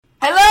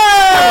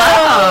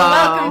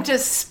to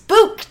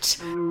Spooked.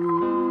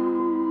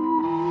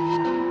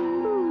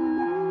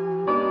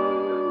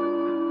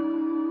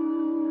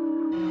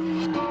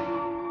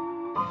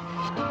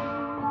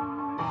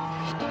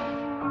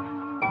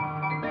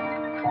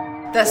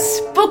 The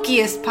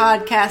spookiest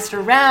podcast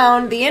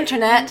around the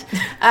internet.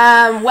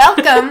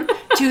 Welcome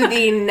to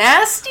the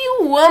Nasty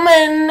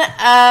Woman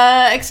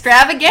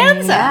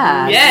extravaganza.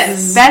 Yeah,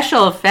 yes.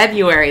 Special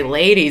February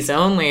ladies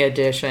only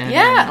edition.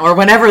 Yeah. Or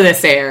whenever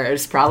this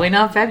airs. Probably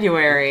not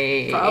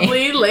February.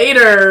 Probably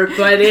later,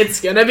 but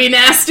it's gonna be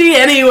nasty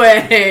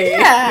anyway.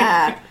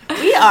 Yeah.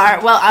 We are.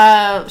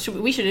 Well,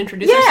 we should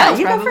introduce ourselves,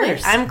 you go probably.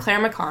 first. I'm Claire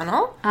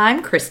McConnell.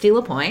 I'm Christy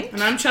LaPointe.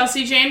 And I'm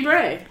Chelsea Jane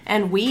Bray.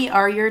 And we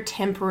are your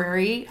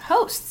temporary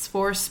hosts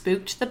for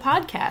Spooked the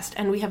podcast.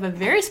 And we have a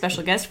very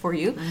special guest for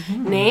you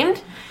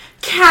named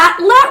Kat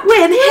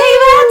Letwin. Hey,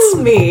 that's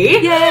me.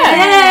 Yay.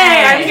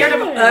 Yay. I'm here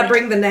to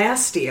bring the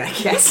nasty, I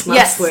guess,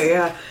 mostly.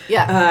 Yes.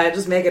 Yeah.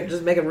 Just make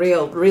it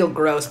real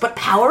gross, but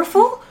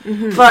powerful,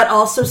 but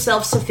also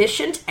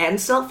self-sufficient and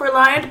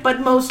self-reliant,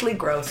 but mostly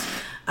gross.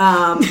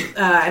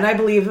 And I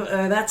believe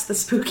that's the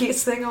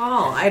spookiest thing of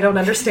all. I don't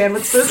understand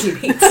what spooky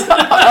means.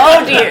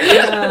 Oh, dear.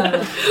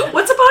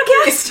 What's a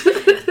podcast?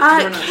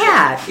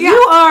 Kat, you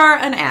are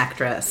an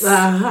actress,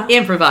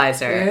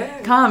 improviser,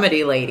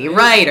 comedy lady,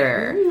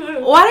 writer.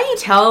 Why don't you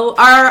tell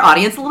our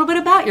audience a little bit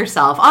about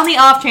yourself, on the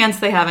off chance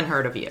they haven't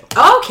heard of you?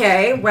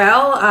 Okay,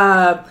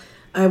 well,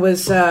 I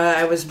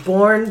was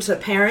born to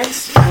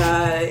parents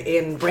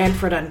in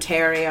Brantford,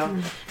 Ontario,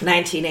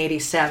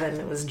 1987.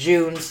 It was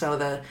June, so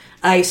the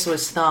ice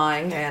was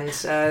thawing, and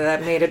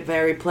that made it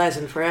very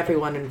pleasant for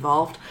everyone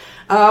involved.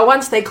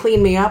 Once they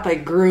cleaned me up, I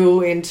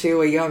grew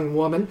into a young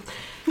woman.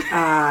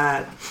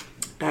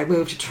 I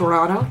moved to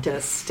Toronto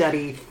to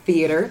study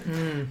theater.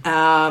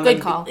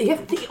 Good call.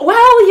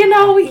 Well, you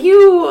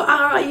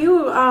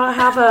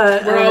have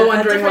a. We're all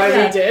wondering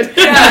why we did.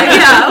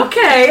 Yeah.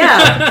 Okay.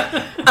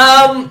 Yeah.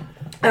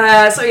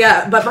 But so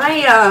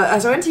I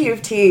went to U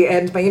of T,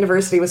 and my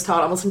university was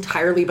taught almost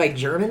entirely by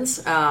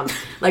Germans,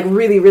 like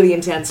really, really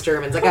intense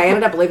Germans. Like I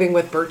ended up living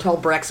with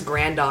Bertolt Brecht's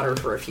granddaughter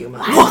for a few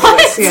months.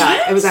 What?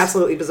 It was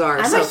absolutely bizarre.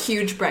 I'm so, a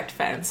huge Brecht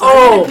fan, so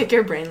I'm going to pick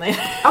your brain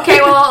later. Okay,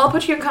 well, I'll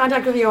put you in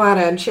contact with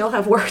Joanna, and she'll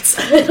have words.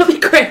 It'll be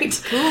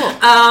great.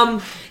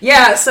 Cool.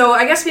 Yeah, so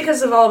I guess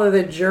because of all of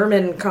the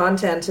German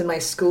content in my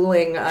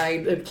schooling,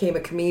 I became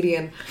a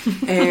comedian,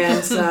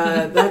 and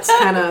that's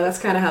kind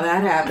of how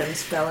that happened.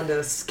 Fell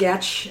into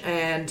sketch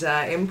and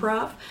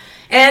improv.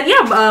 And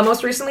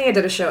most recently I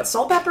did a show at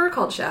Soul Pepper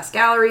called Shafts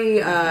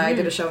Gallery. I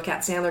did a show with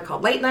Kat Sandler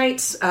called Late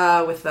Nights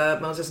with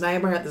Moses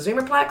Neimer at the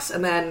Zoomerplex.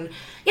 And then,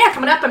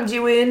 coming up I'm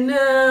doing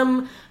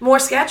more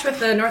sketch with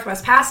the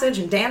Northwest Passage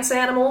and Dance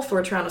Animal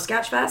for Toronto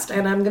Sketch Fest.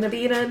 And I'm going to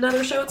be in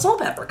another show at Soul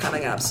Pepper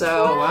coming up.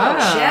 So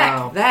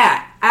check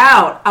that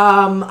out.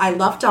 I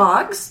love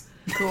dogs.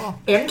 Cool.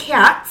 And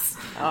cats.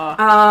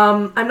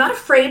 I'm not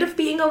afraid of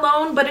being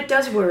alone, but it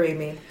does worry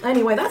me.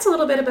 Anyway, that's a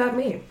little bit about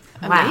me.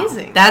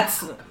 Amazing. Wow.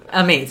 That's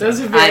amazing.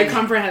 Those are very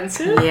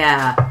comprehensive.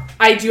 Yeah.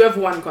 I do have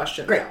one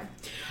question. Great.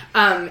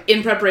 Though.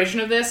 In preparation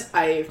of this,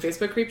 I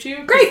Facebook creeped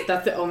you. Great.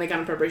 That's the only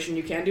kind of preparation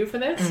you can do for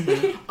this.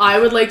 I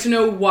would like to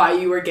know why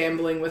you were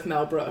gambling with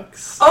Mel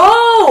Brooks.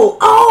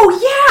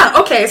 Oh,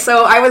 yeah. Okay,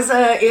 so I was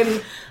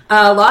in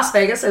Las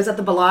Vegas. I was at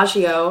the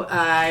Bellagio.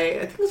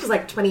 I think this was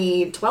like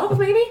 2012,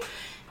 maybe.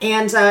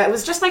 And it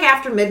was just like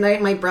after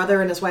midnight. My brother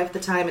and his wife at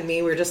the time and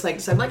me were just like,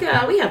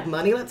 we have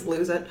money, let's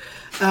lose it.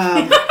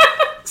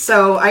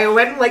 So I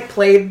went and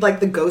played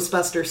the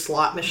Ghostbuster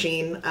slot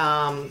machine. Rick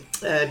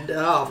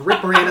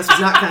Moranis was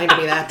not kind to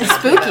me that day.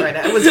 Spooky. Right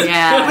now. It was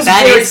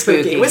that very is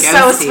spooky. It was Ghosty.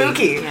 so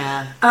spooky.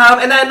 Yeah.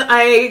 And then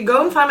I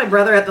go and find my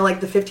brother at the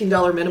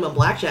 $15 minimum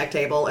blackjack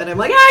table, and I'm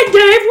like, "Hey,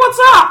 Dave, what's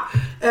up?"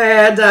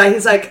 And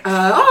he's like,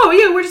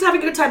 we're just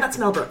having a good time. That's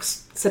Mel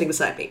Brooks sitting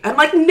beside me." I'm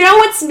like,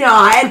 "No, it's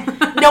not.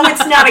 No,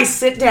 it's not." I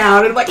sit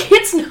down, and I'm like,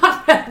 "It's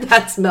not that.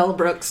 That's Mel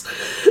Brooks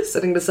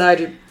sitting beside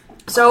you."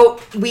 So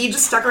we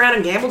just stuck around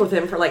and gambled with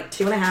him for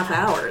 2.5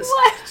 hours.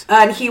 What?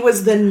 And he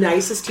was the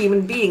nicest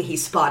human being. He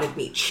spotted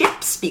me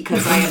chips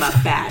because I am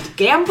a bad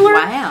gambler.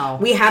 Wow.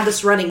 We had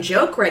this running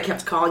joke where I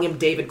kept calling him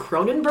David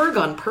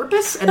Cronenberg on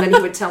purpose, and then he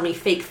would tell me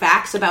fake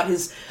facts about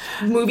his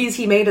movies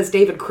he made as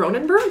David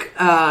Cronenberg.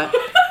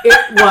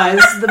 It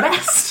was the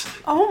best.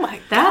 Oh my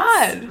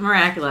That's God.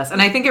 miraculous.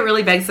 And I think it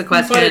really begs the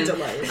question, What a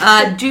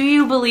delight. do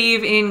you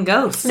believe in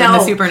ghosts and No.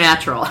 the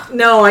supernatural?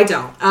 No, I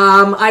don't.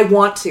 I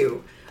want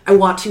to. I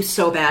want to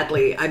so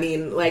badly. I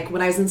mean,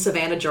 when I was in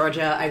Savannah,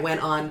 Georgia, I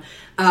went on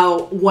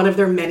one of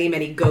their many,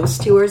 many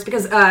ghost tours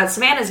because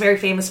Savannah is very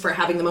famous for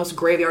having the most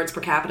graveyards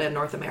per capita in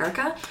North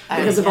America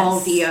because of all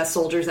of the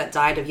soldiers that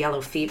died of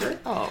yellow fever.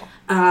 Oh.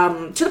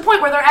 to the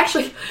point where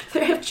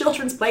they have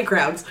children's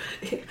playgrounds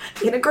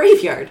in a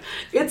graveyard.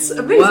 It's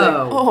amazing.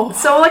 Whoa.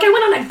 So like I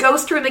went on a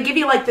ghost tour and they give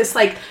you like this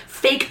like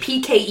fake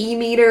PKE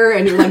meter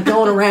and you're like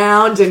going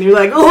around and you're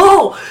like,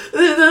 oh,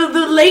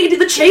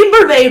 the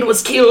chambermaid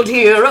was killed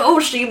here. Oh,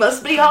 she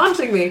must be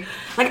haunting me.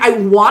 Like I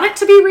want it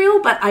to be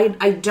real, but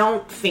I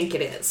don't think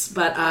it is.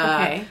 But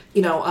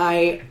you know,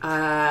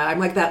 I'm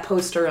like that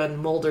poster on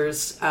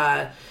Mulder's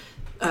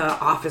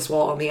office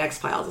wall on the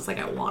X-Files. It's like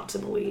I want to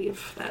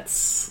believe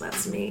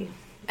that's me.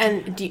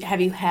 And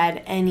have you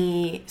had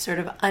any sort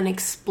of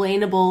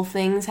unexplainable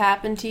things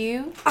happen to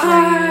you?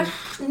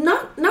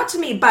 Not to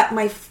me, but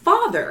my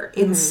father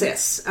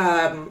insists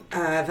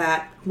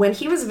that when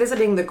he was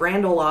visiting the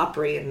Grand Ole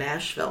Opry in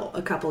Nashville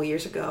a couple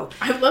years ago.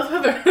 I love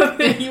how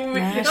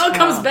it all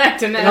comes back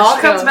to Nashville. It all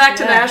comes back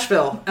to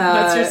Nashville.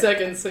 That's your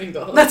second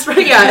single. That's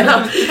right,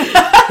 yeah.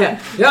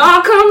 It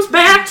all comes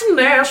back to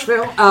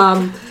Nashville.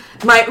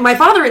 My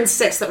father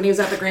insists that when he was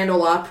at the Grand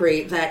Ole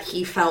Opry that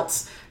he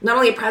felt not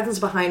only a presence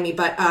behind me,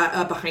 but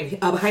behind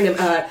him.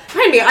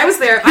 I was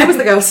there. I was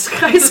the ghost.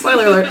 Guys,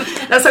 spoiler alert.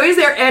 So he was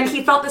there, and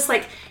he felt this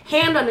like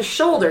hand on his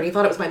shoulder, and he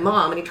thought it was my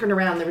mom. And he turned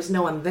around, and there was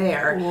no one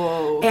there.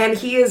 Whoa. And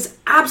he is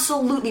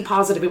absolutely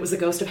positive it was the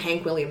ghost of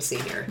Hank Williams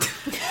Sr.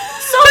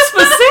 So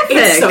specific.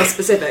 It's so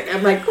specific.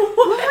 I'm like,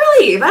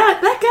 really?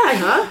 That guy,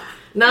 huh?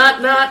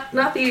 Not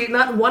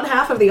one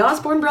half of the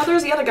Osborne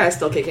brothers. The other guy's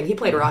still kicking. He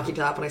played Rocky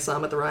Top when I saw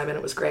him at the Ryman.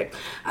 It was great.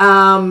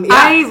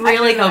 I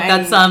really hope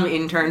that's some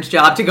intern's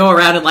job to go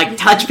around and like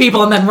touch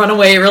people and then run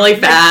away really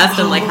fast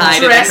and like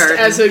hide dressed in the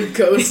curtain. as a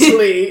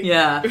ghostly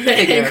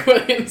figure. Hank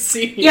Williams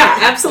Sr. Yeah,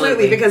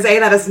 absolutely. Because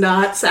that is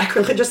not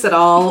sacrilegious at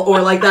all, or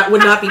like that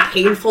would not be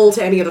painful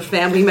to any of the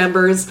family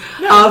members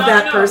of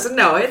that person.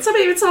 No, it's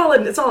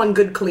all in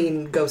good,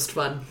 clean ghost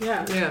fun.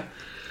 Yeah.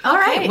 All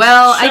right.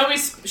 Well,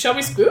 shall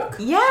we spook?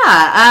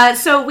 Yeah.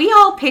 So we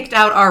all picked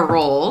out our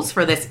roles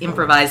for this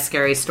improvised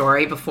scary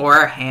story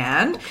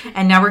beforehand,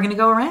 and now we're going to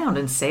go around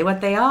and say what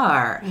they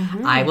are.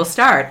 Mm-hmm. I will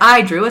start.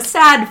 I drew a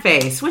sad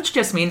face, which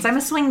just means I'm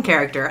a swing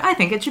character. I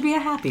think it should be a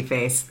happy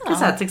face because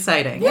that's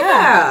exciting.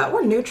 Yeah,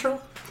 we're neutral.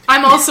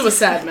 I'm also a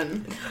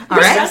sadman. All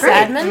right.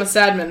 Sadman? I'm a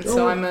sadman,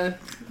 so I'm a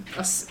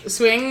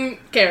swing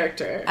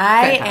character.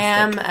 I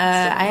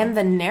am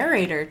the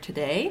narrator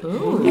today.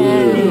 Ooh.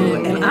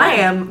 And I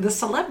am the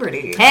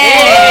celebrity. Hey!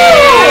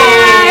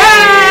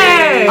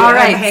 All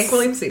right. I'm Hank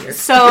Williams Sr.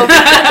 So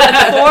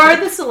for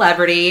the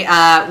celebrity,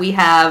 we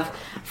have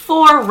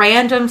 4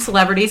 random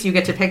celebrities you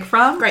get to pick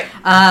from. Great.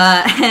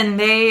 And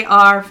they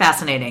are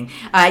fascinating.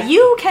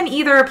 You can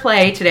either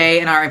play today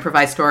in our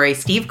improvised story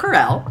Steve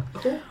Carell,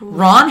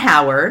 Ron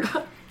Howard,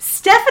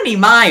 Stephanie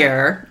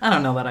Meyer, I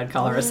don't know that I'd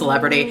call her a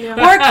celebrity,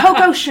 or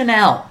Coco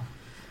Chanel.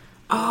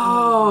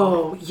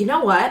 Oh, you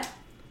know what?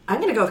 I'm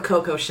going to go with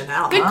Coco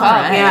Chanel. Good call.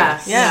 Right.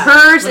 Yeah.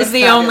 Hers is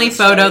the only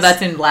photo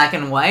that's in black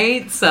and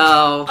white,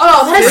 so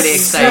that pretty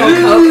is so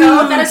exciting.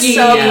 Coco. That is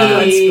so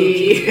Coco and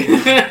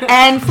spooky.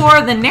 And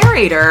for the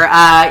narrator,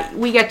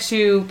 we get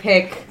to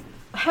pick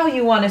how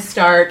you want to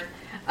start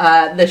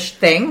the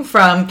thing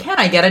from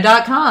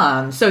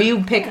canigeta.com. So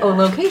you pick a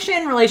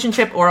location,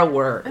 relationship, or a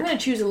word. I'm going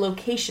to choose a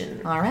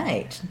location. All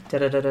right.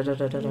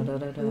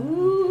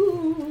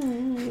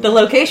 The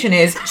location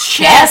is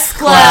Chess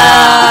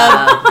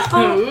Club.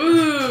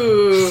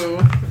 Ooh.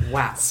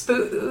 Wow.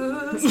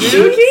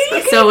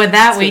 Spooky. So with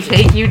that, we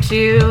take you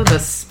to the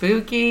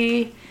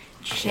spooky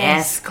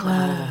Chess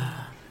Club.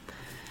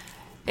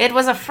 It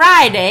was a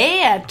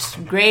Friday at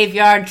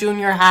Graveyard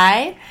Junior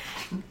High,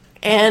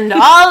 and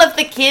all of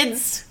the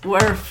kids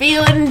were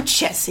feeling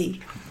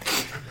chessy.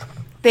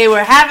 They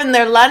were having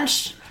their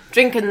lunch,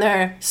 drinking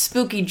their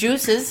spooky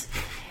juices,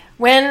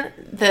 when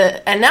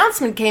the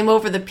announcement came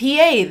over the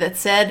PA that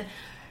said,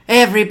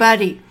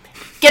 "Everybody,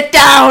 get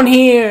down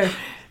here.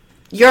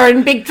 You're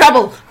in big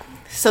trouble."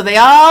 So they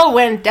all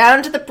went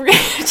down to the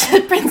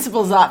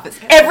principal's office.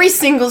 Every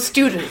single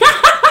student.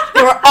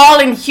 They were all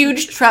in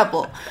huge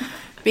trouble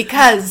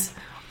because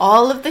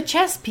all of the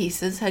chess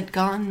pieces had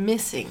gone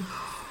missing.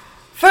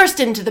 First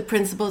into the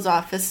principal's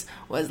office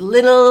was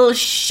little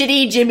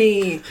shitty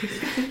Jimmy.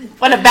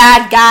 What a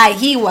bad guy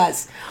he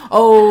was.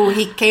 Oh,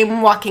 he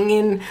came walking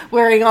in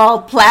wearing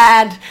all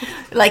plaid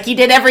like he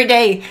did every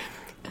day.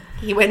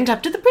 He went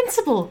up to the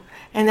principal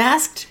and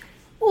asked,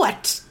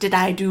 "What did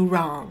I do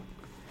wrong?"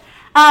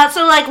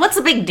 So what's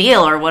the big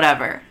deal or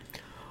whatever?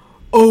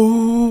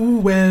 "Oh,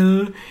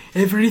 well,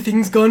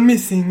 everything's gone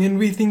missing and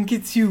we think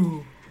it's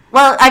you."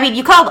 Well, I mean,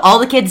 you called all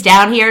the kids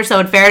down here, so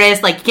in fairness,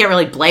 you can't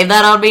really blame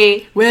that on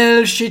me.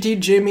 "Well,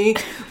 shitty Jimmy,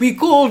 we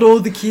called all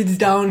the kids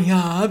down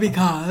here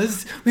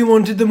because we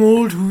wanted them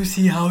all to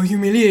see how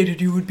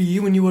humiliated you would be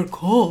when you were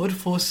caught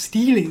for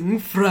stealing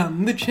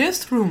from the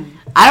chess room."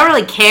 I don't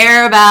really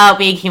care about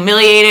being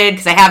humiliated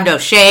because I have no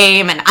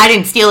shame and I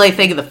didn't steal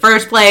anything in the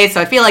first place.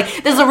 So I feel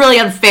like this is a really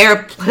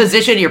unfair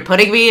position you're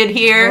putting me in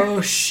here. Oh,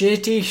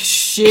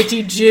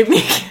 shitty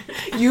Jimmy.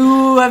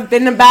 You have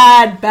been a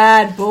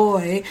bad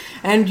boy,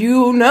 and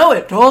you know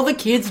it. All the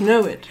kids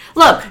know it.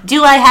 Look,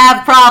 do I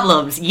have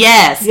problems?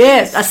 Yes.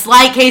 Yes. A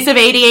slight case of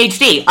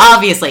ADHD.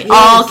 Obviously,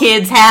 all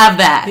kids have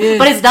that. Yes.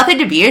 But it's nothing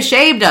to be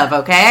ashamed of,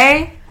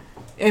 okay?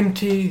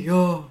 Empty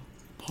your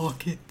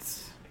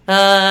pockets.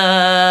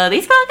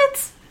 These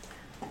pockets?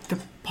 The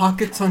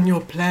pockets on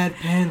your plaid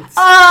pants.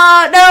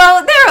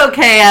 No, they're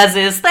okay as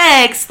is.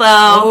 Thanks, though.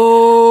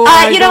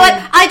 Oh, You know what?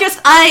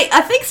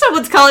 I think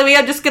someone's calling me.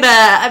 I'm just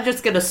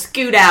gonna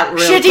scoot out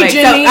real Shitty quick.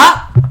 Jimmy.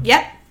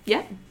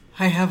 Yep.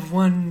 I have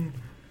one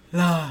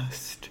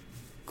last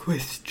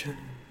question.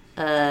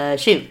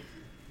 Shoot.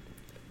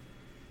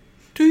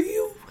 Do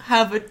you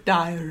have a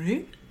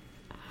diary?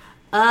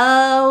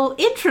 Oh,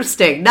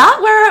 interesting.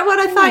 Not what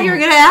I thought you were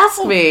going to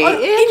ask me. In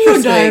your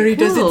Interesting. diary,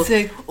 does Cool. it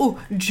say,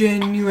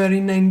 January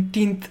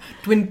 19th,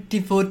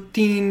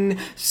 2014,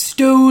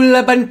 stole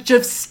a bunch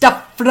of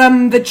stuff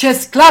from the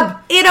chess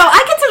club? You know,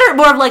 I consider it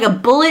more of like a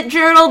bullet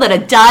journal than a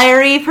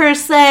diary per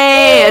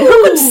se. And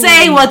who would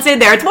say what's in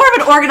there? It's more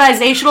of an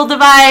organizational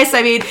device.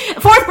 I mean,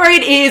 fourth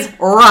grade is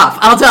rough,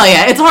 I'll tell you.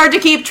 It's hard to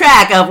keep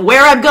track of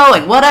where I'm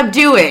going, what I'm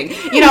doing.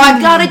 You know,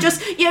 I've got to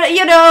just,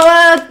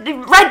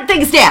 write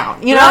things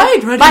down, you know?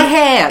 Right. By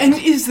hand. And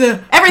is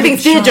there...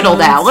 Everything's a digital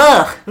now.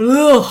 chance- Ugh.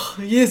 Ugh,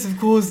 yes, of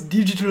course,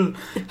 digital.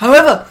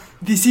 However,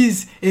 this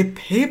is a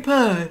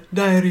paper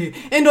diary,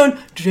 and on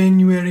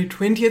January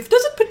 20th,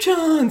 does it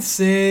perchance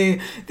say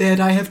that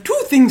I have two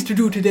things to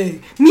do today?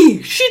 Me,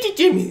 shitty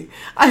Jimmy,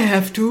 I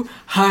have to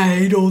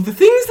hide all the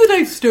things that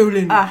I've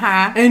stolen.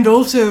 Uh-huh. And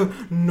also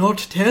not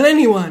tell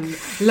anyone.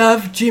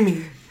 Love,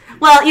 Jimmy.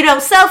 Well, you know,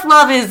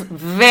 self-love is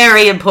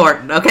very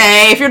important,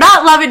 okay? If you're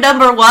not loving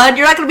number one,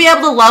 you're not going to be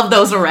able to love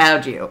those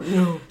around you.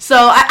 No. So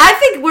I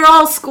think we're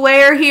all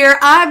square here.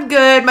 I'm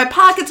good. My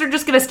pockets are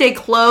just going to stay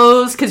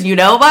closed because you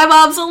know my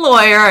mom's a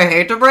lawyer. I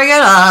hate to bring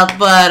it up,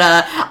 but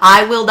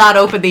I will not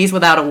open these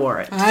without a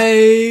warrant.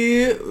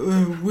 I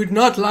would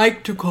not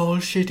like to call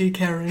shitty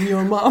Karen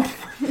your mom.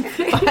 But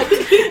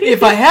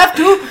if I have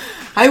to,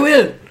 I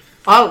will.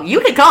 Oh, you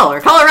can call her.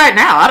 Call her right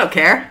now. I don't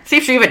care. See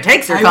if she even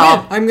takes her I call.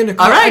 will. I'm gonna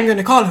call. All right. I'm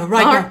gonna call her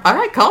right now. All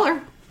right, call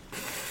her.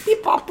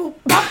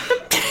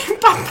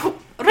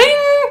 Ring.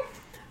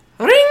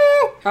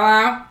 Hello?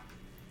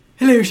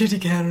 Hello, shitty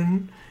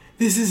Karen.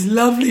 This is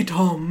lovely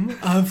Tom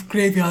of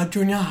Graveyard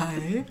Junior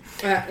High.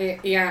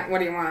 Yeah, what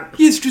do you want?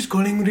 He's just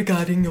calling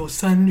regarding your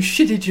son,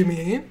 shitty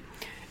Jimmy.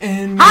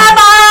 And Hi,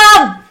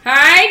 Mom!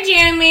 Hi,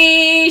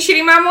 Jimmy!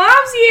 Shitty Mom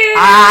loves you!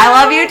 I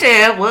love you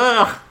too.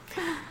 Ugh.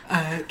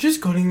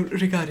 just calling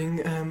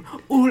regarding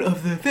all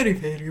of the very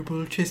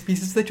valuable chess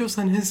pieces that your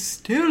son has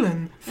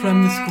stolen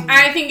from the school.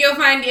 I think you'll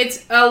find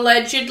it's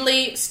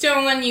allegedly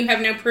stolen. You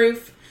have no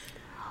proof.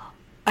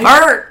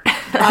 Bert!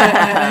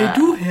 I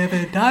do have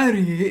a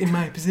diary in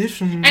my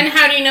possession. And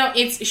how do you know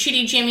it's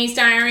Shitty Jimmy's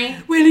diary?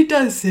 Well, it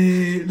does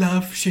say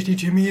love Shitty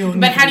Jimmy on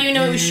But how do the you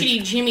know it was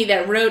page. Shitty Jimmy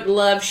that wrote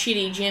Love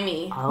Shitty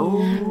Jimmy?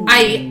 Oh.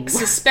 I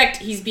suspect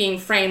he's being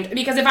framed.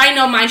 Because if I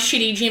know my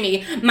Shitty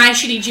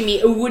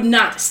Jimmy would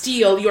not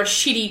steal your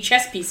shitty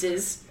chess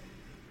pieces.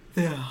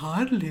 They're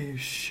hardly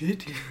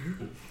shitty.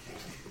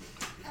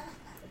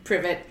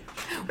 Privet.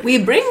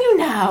 We bring you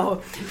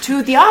now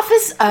to the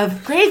office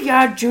of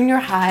Graveyard Junior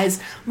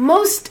High's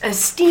most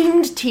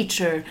esteemed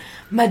teacher,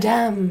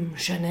 Madame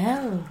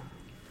Chanel.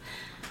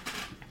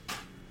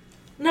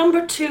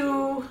 Number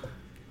 2,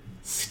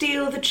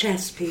 steal the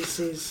chess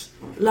pieces.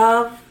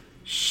 Love,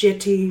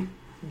 shitty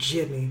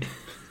Jimmy.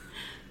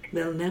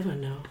 They'll never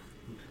know.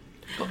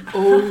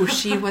 Oh,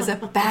 she was a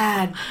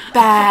bad,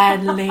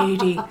 bad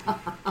lady.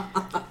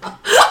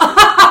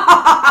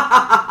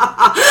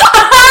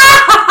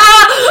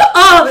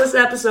 Oh, this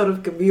episode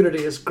of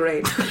Community is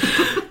great.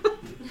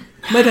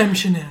 Madame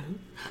Chanel.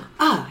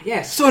 Ah,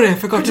 yes. Sorry, I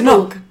forgot to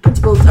knock.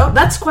 Principal. Oh,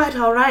 that's quite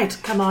all right.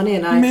 Come on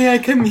in. May I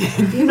come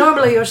in?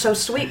 Normally you're so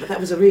sweet, but that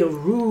was a real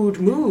rude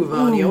move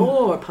on Ooh.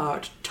 your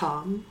part,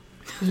 Tom.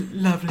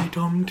 Lovely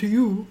Tom to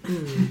you.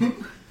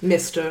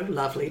 Mr.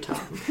 Lovely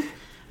Tom.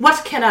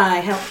 What can I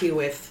help you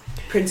with,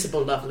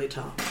 Principal Lovely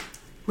Tom?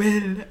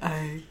 Well,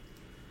 I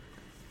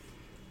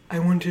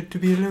wanted to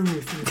be alone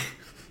with you.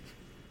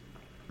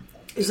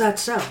 Is that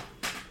so?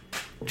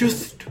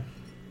 Just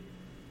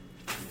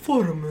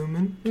for a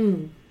moment.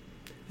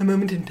 A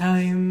moment in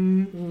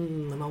time.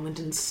 A moment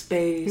in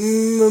space.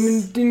 A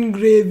moment in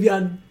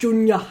Graveyard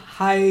Junior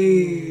High.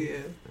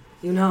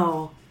 You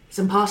know, it's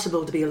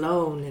impossible to be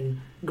alone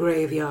in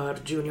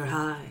Graveyard Junior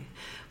High.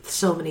 With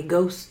so many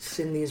ghosts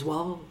in these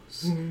walls.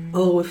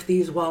 Oh, if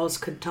these walls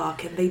could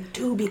talk, and they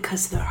do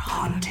because they're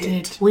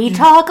haunted. We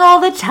talk all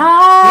the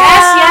time.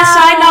 Yes,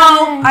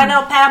 I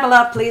know,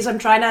 Pamela. Please, I'm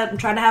trying to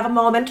have a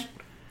moment.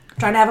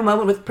 Trying to have a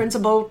moment with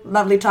Principal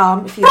Lovely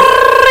Tom. If you.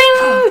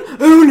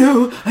 Oh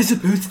no, I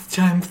suppose it's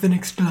time for the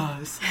next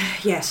class.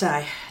 Yes,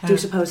 I do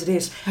suppose it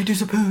is. I do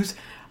suppose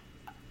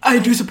I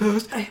do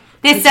suppose.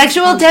 This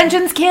sexual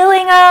tension's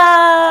killing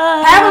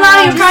us.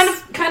 Pamela, you're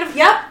kind of,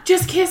 yep.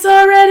 Just kiss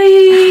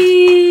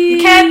already. You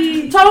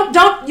can't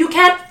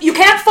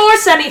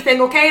force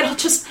anything, okay? It'll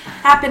just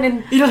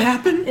happen It'll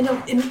happen?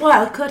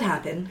 well, it could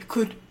happen. It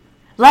could.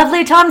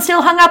 Lovely Tom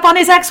still hung up on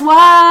his ex-wife.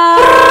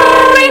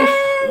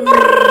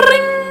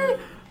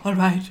 All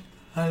right.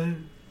 I'll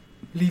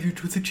leave you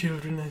to the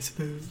children, I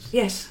suppose.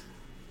 Yes.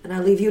 And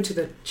I'll leave you to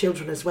the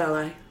children as well,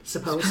 I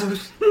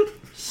suppose.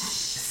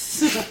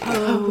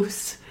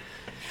 Suppose.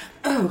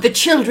 Oh. The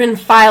children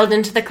filed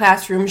into the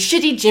classroom,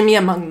 Shitty Jimmy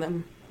among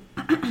them.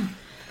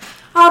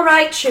 All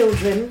right,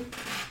 children.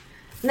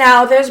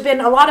 Now, there's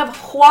been a lot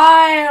of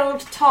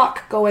wild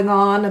talk going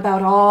on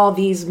about all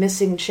these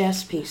missing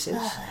chess pieces.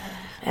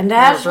 And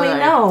as we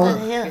know,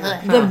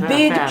 the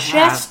big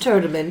chess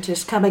tournament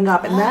is coming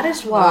up, and that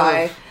is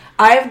why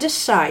I've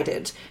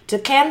decided to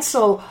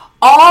cancel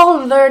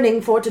all learning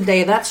for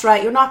today. That's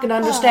right. You're not going to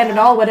understand at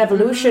all what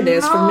evolution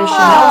is from Miss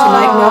Chanel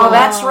tonight. No,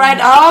 that's right.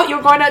 Oh,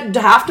 you're going to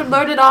have to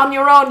learn it on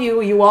your own.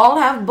 You all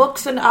have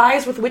books and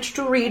eyes with which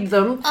to read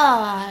them.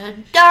 Ah,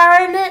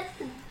 darn it.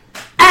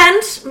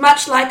 And,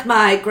 much like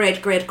my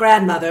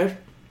great-great-grandmother,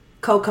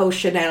 Coco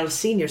Chanel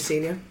Senior,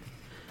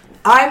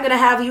 I'm going to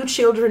have you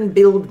children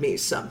build me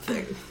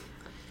something.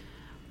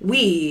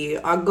 We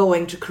are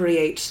going to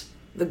create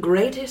the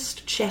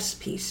greatest chess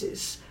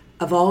pieces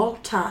of all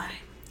time.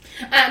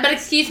 But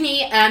excuse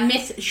me,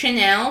 Miss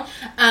Chanel.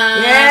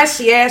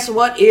 Yes,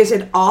 what is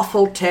it,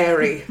 awful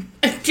Terry?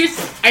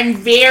 I'm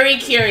very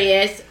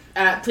curious.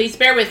 Please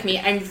bear with me.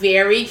 I'm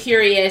very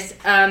curious.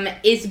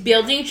 Is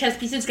building chess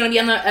pieces going to be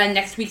on the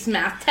next week's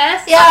math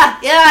test? Yeah,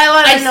 I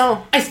want to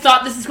know. I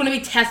thought this is going to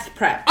be test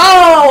prep.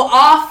 Oh,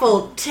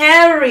 awful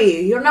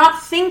Terry, you're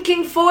not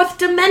thinking fourth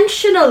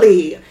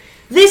dimensionally.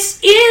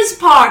 This is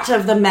part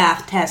of the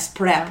math test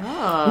prep.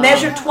 Oh.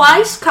 Measure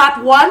twice,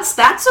 cut once,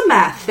 that's a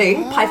math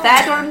thing.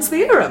 Pythagorean's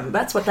theorem,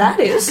 that's what that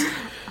is.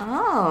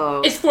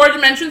 Oh. Is 4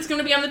 dimensions going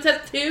to be on the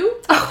test too?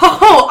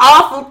 Oh,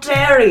 awful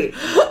Terry.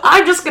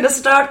 I'm just going to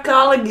start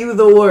calling you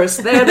the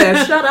worst. There,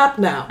 shut up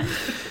now.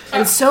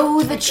 And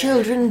so the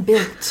children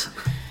built.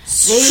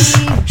 They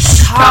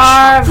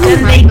carved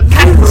and they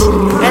cut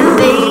and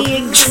they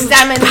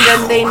examined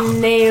and they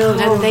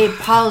nailed and they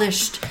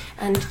polished.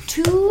 And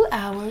 2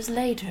 hours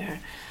later,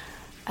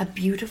 a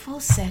beautiful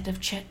set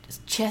of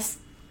chess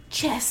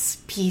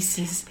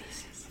pieces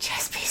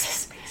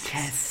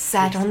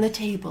sat on the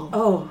table.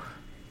 Oh,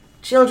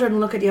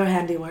 children, look at your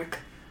handiwork.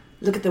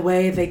 Look at the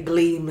way they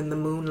gleam in the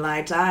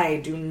moonlight. I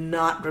do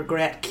not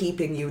regret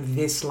keeping you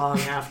this long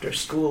after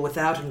school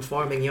without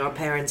informing your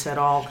parents at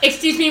all.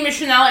 Excuse me, Miss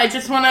Chanel, I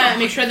just want to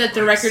make sure that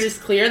the record is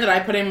clear that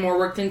I put in more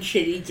work than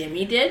Shitty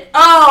Jimmy did.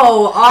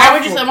 Oh,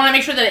 awful. I want to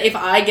make sure that if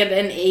I get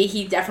an A,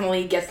 he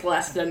definitely gets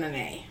less than an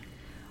A.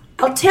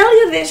 I'll tell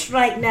you this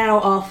right now,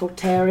 awful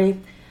Terry.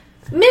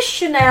 Miss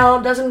Chanel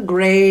doesn't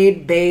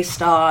grade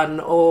based on,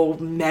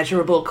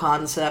 measurable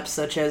concepts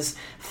such as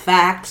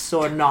facts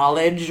or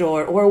knowledge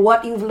or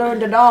what you've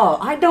learned at all.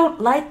 I don't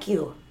like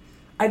you.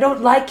 I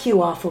don't like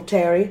you, awful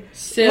Terry.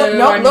 So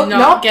I'm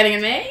not getting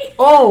an A?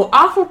 Oh,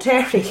 awful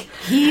Terry.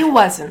 He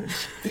wasn't.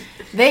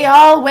 They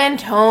all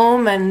went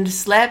home and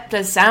slept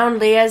as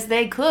soundly as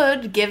they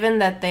could, given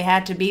that they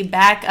had to be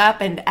back up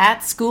and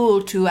at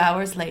school 2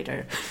 hours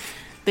later.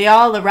 They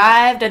all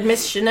arrived at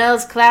Miss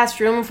Chanel's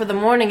classroom for the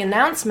morning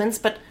announcements,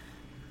 but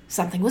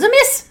something was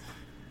amiss.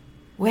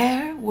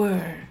 Where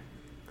were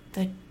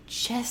the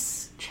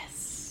chess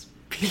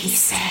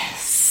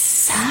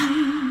pieces?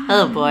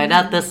 Oh boy,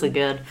 not this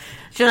again.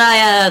 Should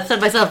I send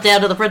myself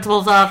down to the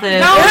principal's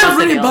office? No,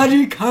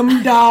 everybody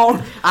come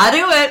down. I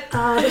do it.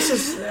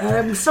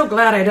 I'm so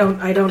glad I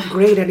don't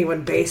grade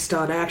anyone based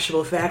on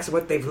actual facts of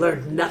what they've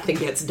learned. Nothing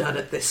gets done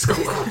at this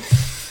school.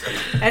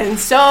 And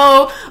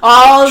so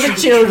all the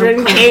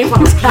children came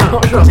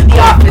down to the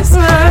office.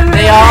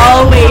 They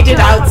all waited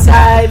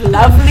outside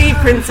lovely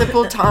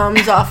Principal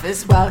Tom's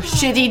office while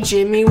Shitty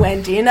Jimmy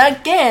went in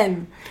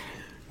again.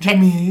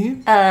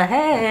 Jimmy?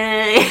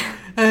 Hey.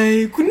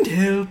 I couldn't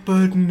help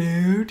but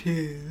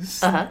notice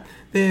that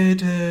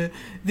the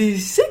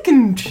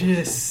second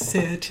chess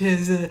set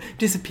has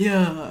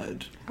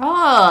disappeared.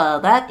 Oh,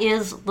 that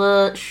is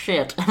the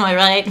shit. Am I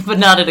right? But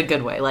not in a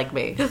good way, like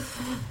me.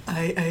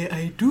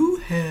 I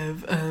do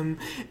have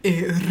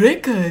a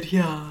record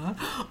here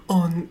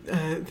on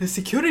the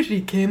security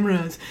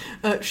cameras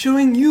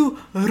showing you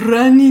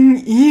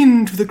running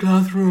into the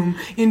classroom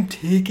and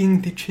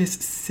taking the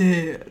chess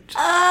set.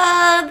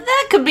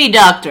 That could be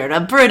doctored,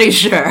 I'm pretty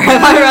sure.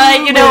 Am I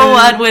right? You know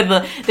what? With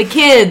the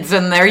kids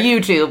and their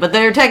YouTube and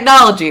their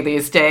technology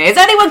these days,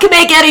 anyone can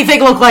make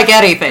anything look like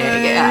anything.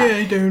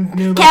 I don't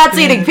know about Cats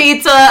that. eating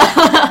pizza.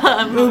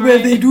 Well,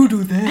 they do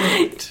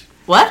that.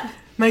 What?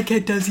 My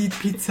cat does eat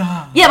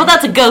pizza. Yeah, but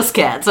that's a ghost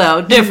cat,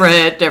 so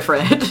different.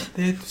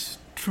 That's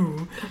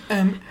true.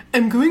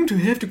 I'm going to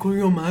have to call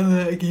your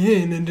mother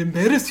again and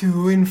embarrass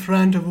you in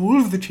front of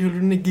all of the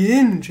children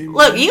again, Jimmy.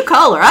 Look, you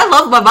call her. I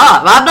love my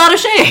mom. I'm not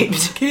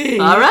ashamed. Okay.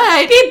 All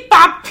right. Beep,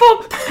 bop,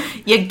 boop.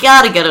 You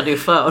gotta get a new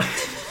phone.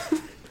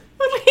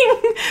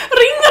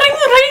 Ring, ring,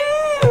 ring!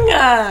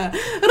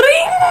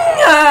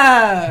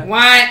 Ring!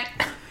 What?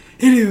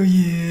 Hello,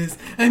 yes.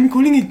 I'm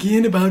calling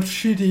again about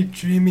shitty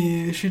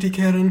Jimmy, shitty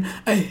Karen.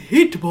 I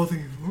hate to bother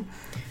you,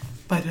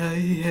 but I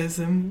has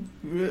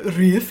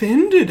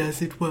re-offended,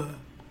 as it were.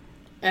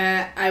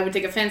 I would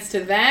take offense to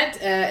that.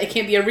 It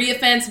can't be a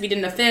re-offense if he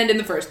didn't offend in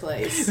the first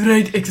place.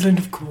 Right, excellent,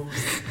 of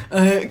course.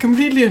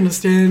 Completely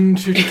understand,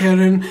 shitty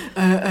Karen.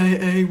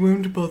 I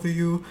won't bother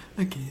you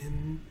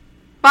again.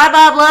 Bye,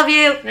 Bob. Love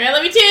you. I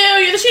love you too.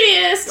 You're the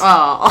shittiest.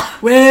 Oh.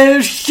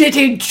 Well,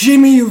 shitty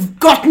Jimmy, you've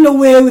gotten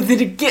away with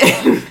it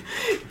again.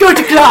 Go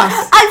to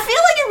class. I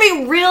feel like you're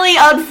being really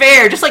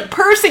unfair, just like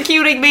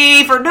persecuting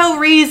me for no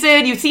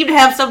reason. You seem to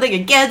have something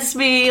against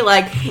me,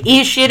 like,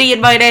 is shitty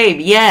in my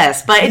name?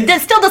 Yes, but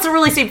it still doesn't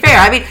really seem fair.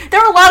 I mean,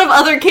 there are a lot of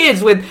other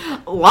kids with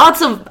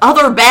lots of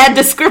other bad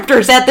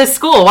descriptors at this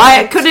school.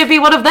 Why couldn't it be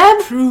one of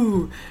them?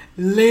 True.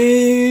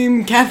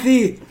 Lame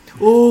Kathy.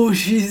 Oh,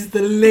 she's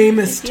the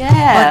lamest.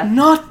 Yeah. But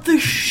not the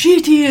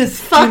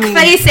shittiest. Jimmy.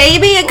 Fuckface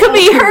Amy, it could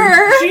be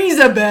her. She's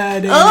a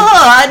bad egg. Oh,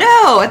 I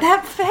know. And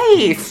that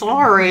face.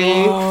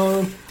 Sorry.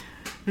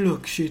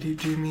 Look, shitty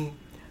Jimmy.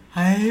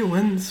 I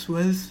once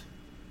was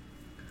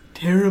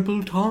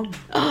terrible Tom.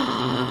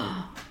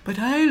 But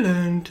I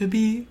learned to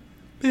be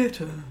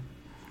better.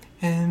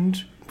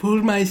 And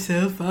pulled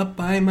myself up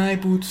by my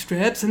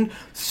bootstraps and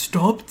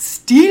stopped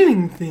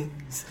stealing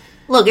things.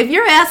 Look, if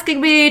you're asking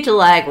me to,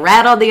 like,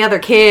 rat on the other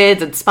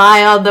kids and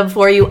spy on them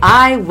for you,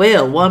 I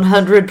will,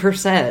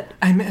 100%.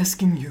 I'm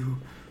asking you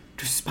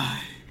to spy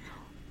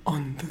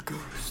on the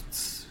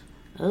ghosts.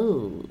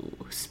 Oh,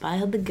 spy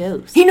on the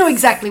ghost. He knew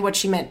exactly what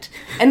she meant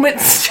and went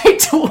straight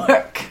to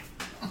work.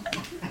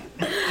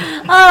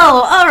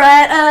 Oh, all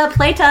right.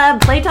 Playtime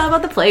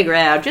on the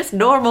playground. Just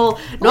normal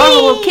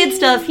kid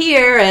stuff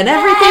here, and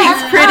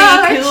everything's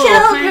pretty cool.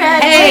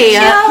 Children, Hey,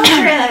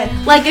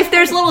 children. like if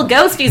there's little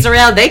ghosties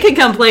around, they can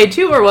come play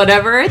too, or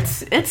whatever.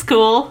 It's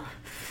cool.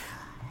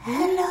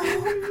 Hello.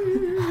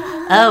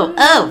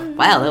 Oh,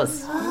 wow, that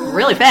was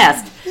really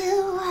fast.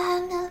 You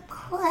wanna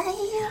play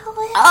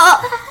with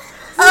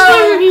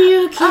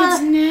You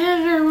kids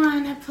never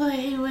want to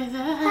play with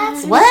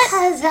us. What?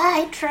 Because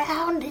I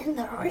drowned in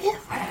the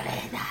river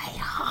and I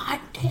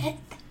haunted.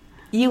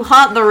 You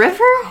haunt the river?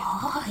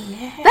 Oh,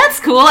 yeah. That's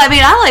cool. I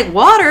mean, I like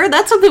water.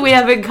 That's something we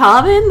have in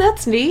common.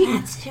 That's neat.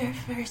 That's your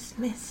first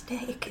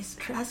mistake, is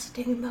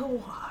trusting the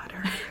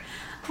water.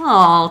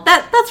 Oh,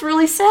 that's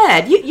really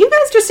sad. You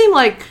guys just seem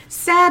like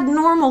sad,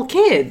 normal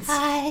kids.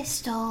 I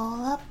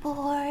stole a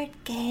board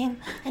game,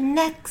 and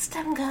next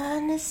I'm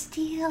gonna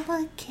steal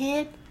a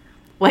kid.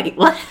 Wait,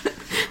 what?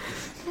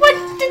 What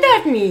did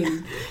that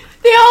mean?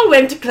 They all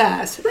went to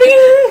class.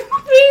 Ring,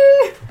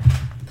 ring.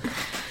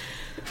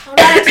 All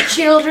right,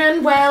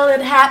 children. Well,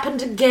 it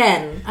happened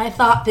again. I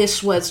thought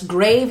this was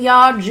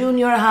Graveyard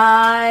Junior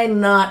High,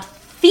 not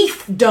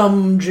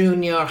Thiefdom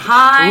Junior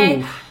High.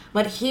 Ooh.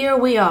 But here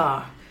we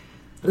are,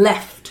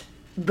 bereft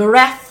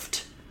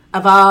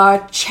of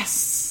our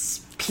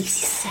chess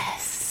pieces.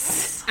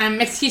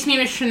 Excuse me,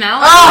 Miss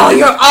Chanel. Oh,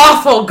 you're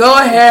awful. Go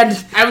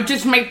ahead. I would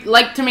just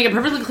like to make it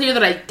perfectly clear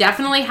that I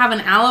definitely have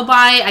an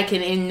alibi. I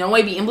can in no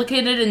way be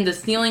implicated in the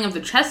stealing of the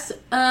chess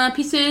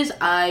pieces.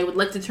 I would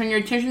like to turn your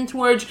attention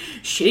towards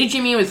Shitty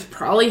Jimmy. Was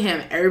probably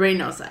him. Everybody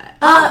knows that.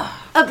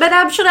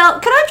 Madame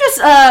Chanel, can I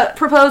just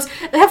propose,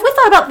 have we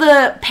thought about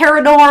the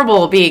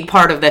paranormal being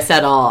part of this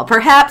at all?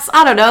 Perhaps,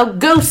 I don't know,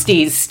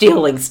 ghosties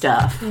stealing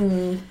stuff.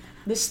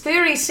 This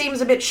theory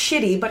seems a bit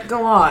shitty, but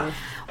go on.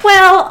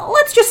 Well,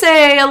 let's just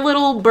say a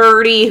little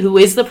birdie who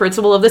is the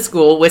principal of the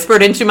school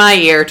whispered into my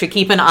ear to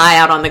keep an eye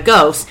out on the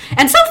ghosts.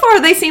 And so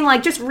far they seem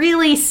like just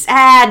really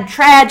sad,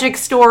 tragic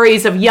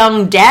stories of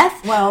young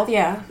death. Well,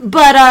 yeah.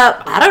 But,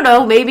 I don't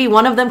know, maybe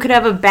one of them could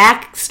have a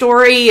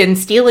backstory in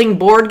stealing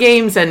board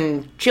games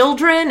and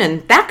children,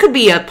 and that could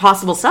be a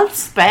possible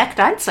suspect,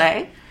 I'd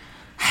say.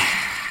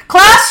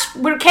 Class,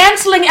 we're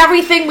canceling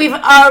everything we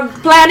are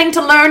planning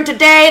to learn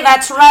today.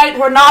 That's right.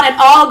 We're not at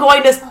all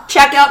going to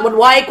check out what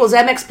y equals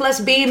mx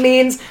plus b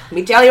means. Let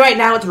me tell you right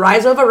now, it's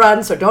rise over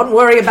run, so don't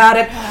worry about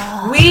it.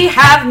 We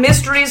have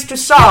mysteries to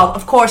solve.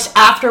 Of course,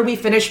 after we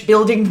finish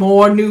building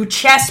more new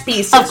chess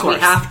pieces. Of course.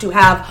 We have to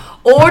have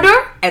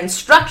order and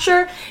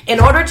structure in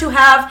order to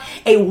have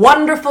a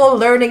wonderful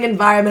learning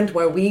environment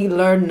where we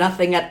learn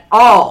nothing at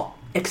all,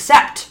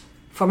 except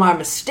from our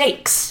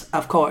mistakes,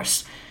 of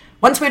course.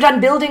 Once we're done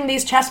building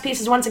these chess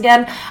pieces once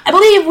again, I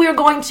believe we're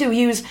going to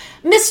use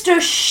Mr.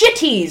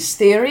 Shitty's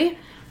theory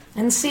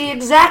and see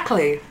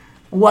exactly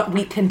what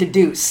we can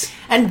deduce.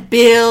 And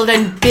build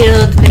they did.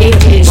 Build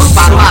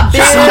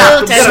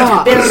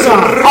and build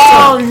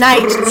all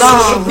night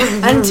long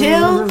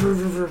until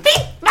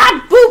beep,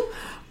 bop, boop.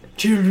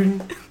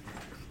 Children,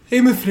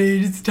 I'm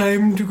afraid it's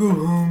time to go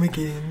home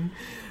again.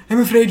 I'm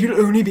afraid you'll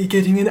only be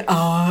getting an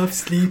hour of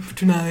sleep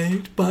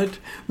tonight, but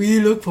we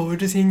look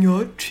forward to seeing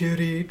your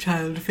cheery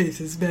child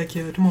faces back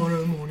here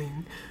tomorrow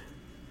morning.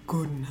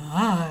 Good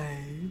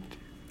night.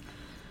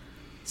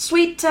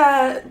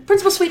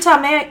 Principal Sweet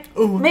Tom, may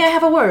I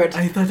have a word?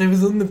 I thought I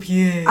was on the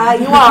PA.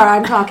 You are.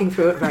 I'm talking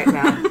through it right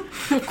now.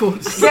 Of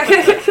course.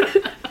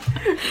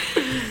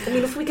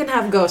 mean, if we can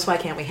have ghosts, why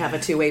can't we have a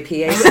two-way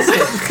PA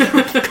system?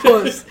 Of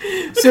course.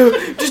 So,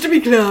 just to be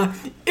clear,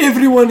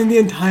 everyone in the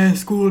entire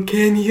school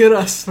can hear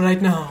us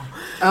right now.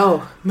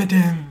 Oh.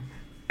 Madame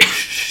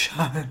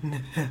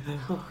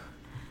Chanel.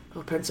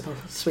 Oh, Principal,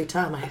 sweet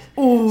Tom, I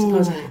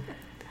suppose I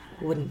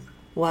wouldn't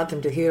want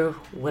them to hear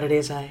what it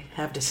is I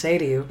have to say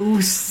to you. Oh,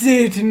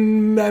 say it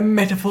in a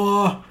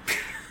metaphor.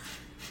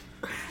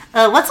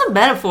 What's a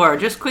metaphor?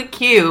 Just quick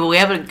cue. We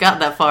haven't got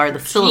that far in the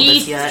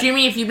syllabus Jeez, yet.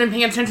 Jimmy, if you've been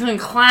paying attention in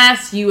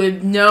class, you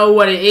would know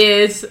what it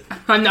is.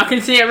 I'm not going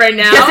to say it right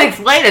now. Just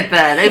explain it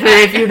then,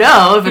 if you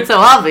know, if it's so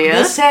They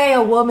obvious. say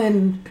a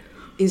woman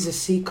is a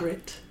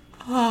secret.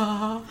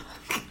 Ah.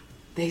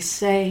 They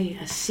say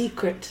a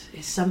secret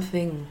is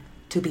something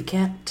to be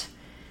kept.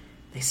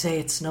 They say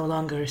it's no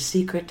longer a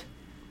secret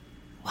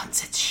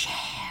once it's shared.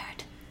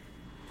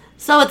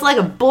 So it's like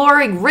a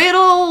boring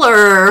riddle,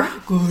 or...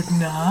 Good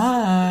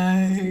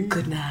night.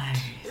 Good night.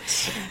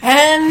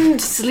 And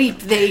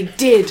sleep they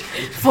did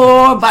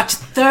for but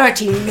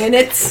 30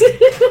 minutes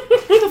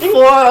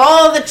before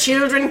all the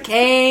children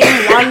came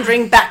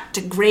wandering back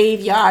to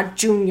Graveyard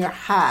Junior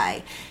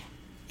High.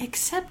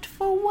 Except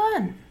for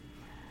one.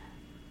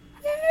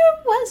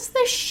 Where was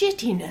the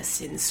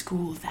shittiness in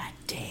school that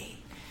day?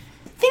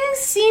 Things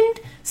seemed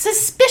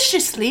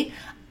suspiciously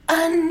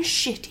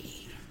unshitty.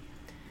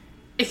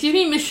 Excuse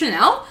me, Miss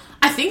Chanel?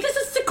 I think this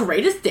is the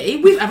greatest day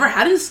we've ever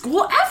had in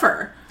school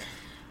ever.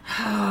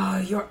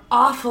 Oh, you're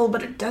awful,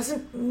 but it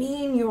doesn't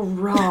mean you're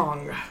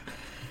wrong.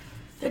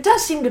 There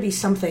does seem to be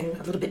something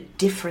a little bit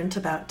different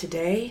about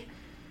today.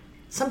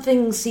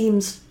 Something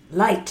seems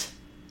light,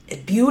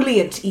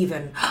 ebullient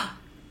even.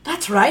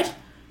 That's right.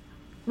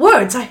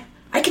 Words, I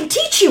can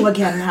teach you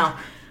again now.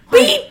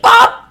 Beep,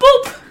 bop,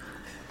 boop.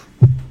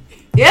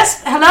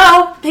 Yes,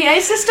 hello, PA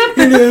system?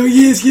 Hello,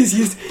 yes.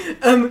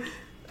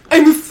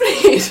 I'm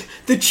afraid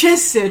the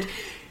chess set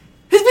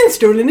has been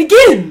stolen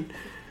again.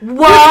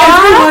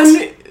 What?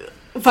 Everyone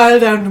file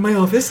down to my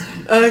office.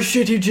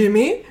 Shitty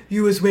Jimmy,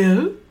 you as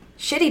well.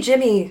 Shitty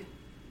Jimmy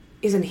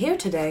isn't here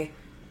today.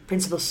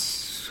 Principal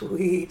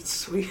Sweet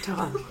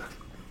Tom.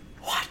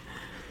 What?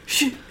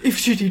 If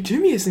Shitty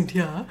Jimmy isn't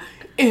here,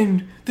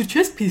 and the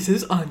chess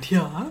pieces aren't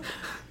here,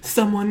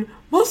 someone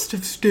must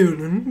have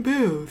stolen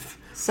both.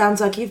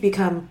 Sounds like you've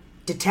become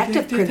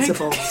Detective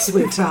Principal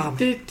Sweet Tom.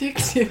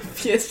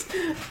 Detective, yes.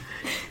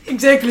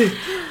 Exactly.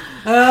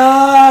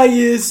 Ah,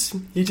 yes.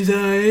 It is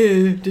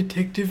I,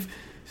 Detective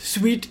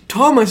Sweet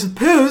Tom, I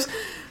suppose.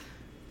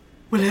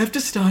 We'll have to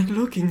start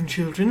looking,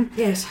 children.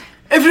 Yes.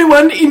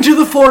 Everyone into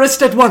the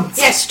forest at once.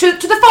 Yes, to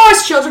the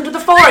forest, children, to the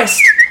forest.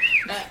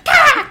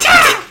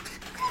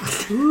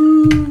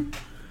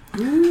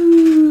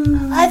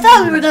 I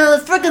thought we were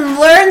gonna frickin'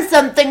 learn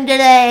something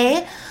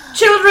today.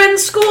 Children,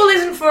 school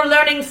isn't for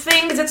learning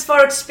things, it's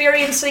for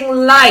experiencing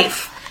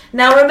life.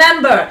 Now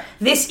remember,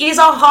 this is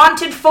a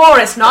haunted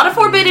forest, not a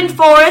forbidden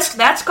forest.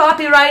 That's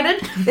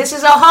copyrighted. This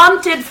is a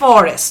haunted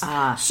forest.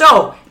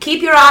 So,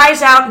 keep your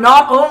eyes out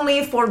not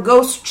only for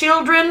ghost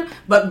children,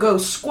 but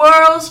ghost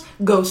squirrels,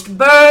 ghost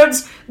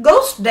birds,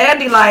 ghost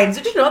dandelions.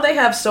 Did you know they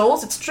have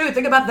souls? It's true.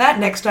 Think about that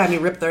next time you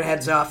rip their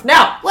heads off.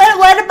 Now,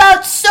 What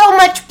about so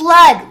much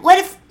blood?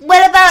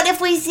 What about if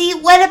we see?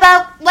 What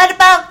about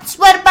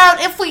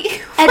if we?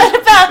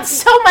 What about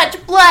so much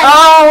blood?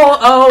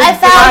 oh, I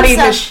found bloody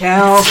some.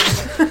 Michelle.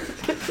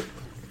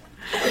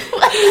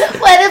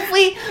 What if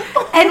we?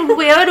 And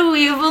where do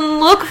we even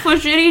look for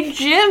Shitty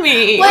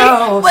Jimmy?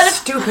 What if?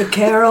 Stupid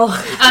Carol.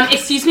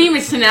 Excuse me,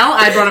 Miss Chanel,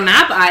 I brought a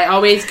map. I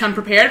always come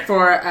prepared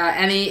for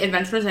any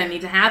adventures I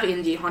need to have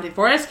in the haunted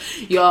forest.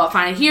 You'll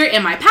find here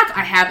in my pack,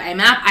 I have a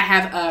map, I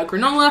have a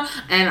granola,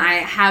 and I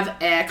have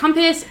a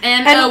compass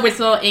and a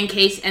whistle in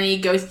case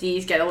any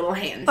ghosties get a little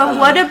hand. But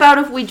what about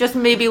if we just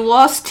maybe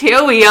lost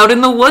Tilly out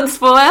in the woods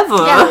forever?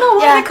 I don't know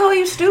why they call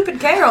you Stupid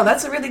Carol.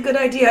 That's a really good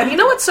idea. And you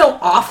know what's so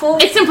awful?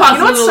 It's impossible You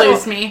know what's to so-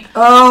 lose me.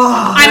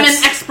 Oh, I'm an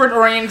expert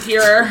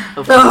orienteer.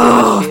 of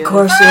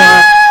course you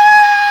are.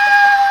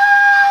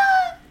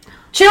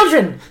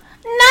 Children,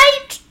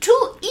 Knight to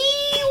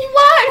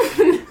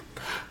E1.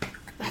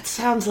 that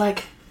sounds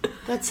like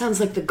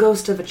the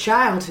ghost of a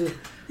child who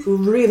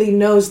really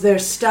knows their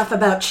stuff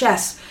about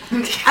chess.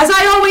 As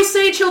I always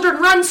say, children,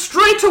 run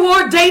straight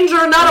toward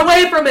danger, not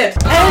away from it.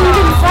 And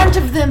in front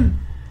of them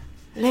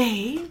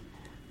lay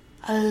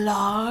a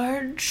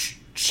large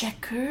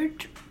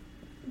checkered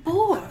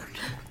board,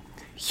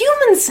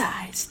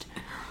 human-sized,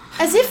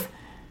 as if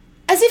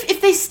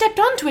they stepped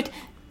onto it,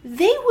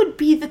 they would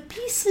be the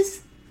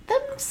pieces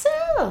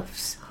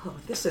themselves. Oh,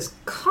 this is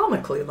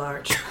comically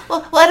large.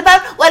 Well, what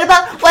about?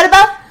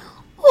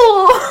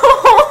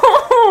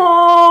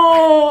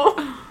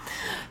 Oh,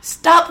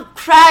 stop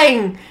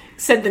crying,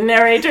 said the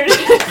narrator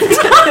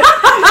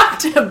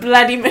to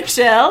Bloody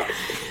Michelle,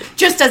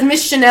 just as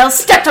Miss Chanel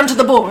stepped onto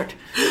the board.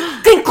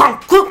 Clink,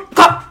 clonk, clunk,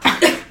 clonk.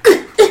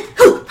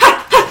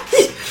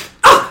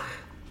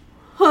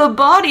 Her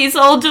body's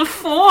all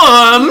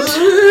deformed.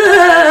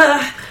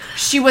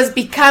 She was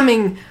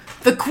becoming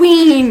the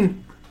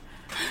queen.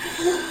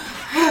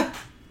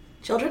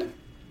 Children,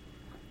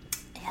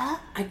 Yeah.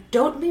 I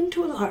don't mean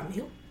to alarm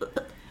you,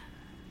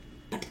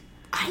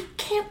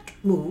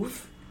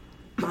 move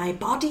my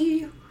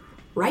body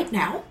right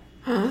now,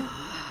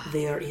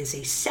 there is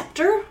a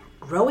scepter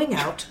growing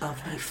out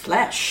of the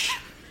flesh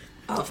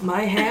of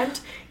my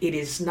hand. It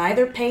is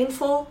neither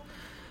painful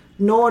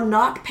nor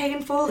not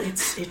painful.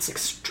 It's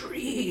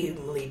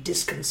extremely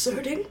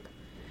disconcerting.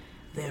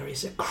 There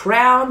is a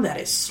crown that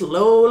is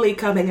slowly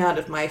coming out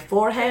of my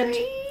forehead.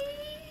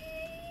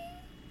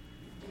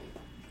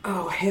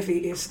 Oh,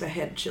 heavy is the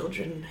head,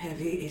 children.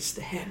 Heavy is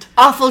the head.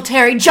 Awful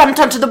Terry jumped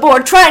onto the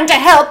board trying to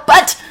help,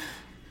 but...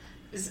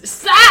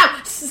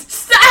 Stop!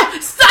 Stop!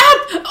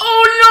 Stop!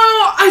 Oh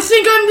no! I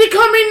think I'm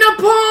becoming a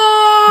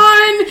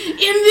pawn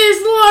in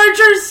this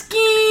larger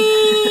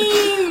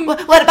scheme!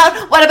 What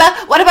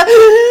about...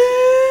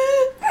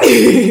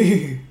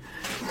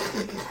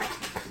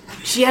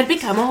 She had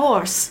become a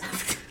horse.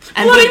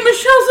 And Bloody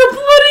Michelle's a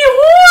bloody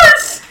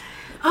horse!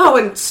 Oh,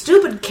 and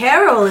stupid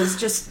Carol is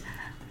just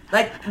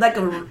like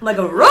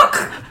a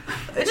rook.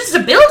 It's just a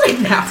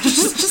building now.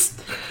 Just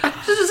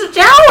a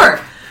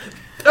tower.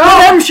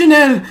 Madame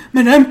Chanel!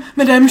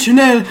 Madame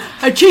Chanel!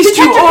 I chased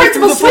you all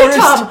through the forest!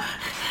 Tom.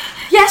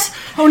 Yes?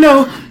 Oh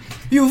no!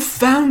 You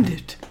found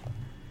it!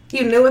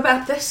 You knew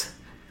about this?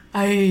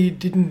 I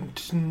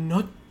didn't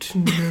not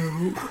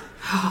know.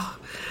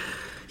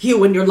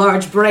 You and your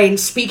large brain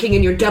speaking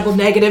in your double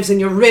negatives and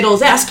your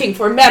riddles, asking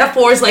for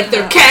metaphors like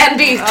they're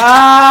candy.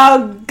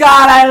 Oh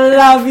God, I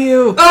love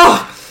you!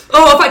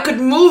 Oh, if I could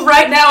move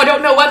right now, I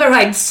don't know whether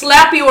I'd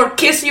slap you or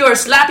kiss you or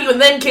slap you and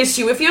then kiss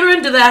you, if you're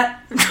into that.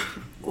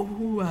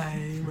 Oh,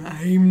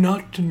 I'm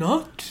not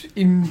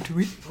into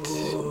it.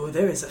 Oh,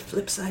 there is a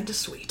flip side to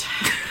sweet.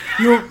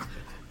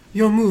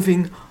 You're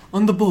moving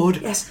on the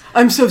board. Yes.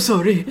 I'm so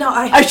sorry. No,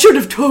 I should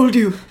have told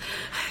you.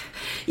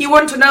 You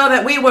weren't to know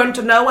that we weren't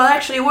to know. Well,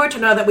 actually, you were to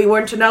know that we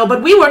weren't to know,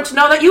 but we weren't to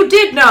know that you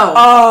did know.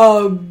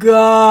 Oh,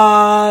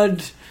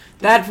 God.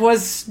 That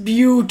was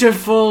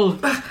beautiful.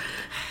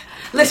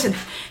 Listen,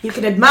 you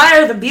can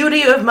admire the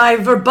beauty of my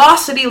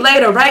verbosity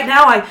later. Right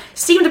now, I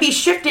seem to be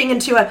shifting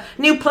into a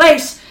new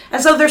place,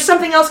 as though there's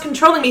something else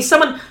controlling me,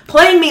 someone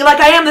playing me like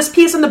I am this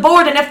piece on the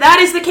board, and if that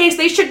is the case,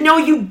 they should know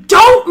you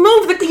don't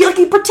move you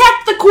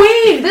protect the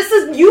queen.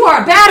 You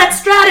are bad at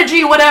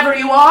strategy, whatever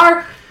you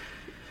are.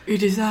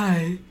 It is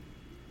I.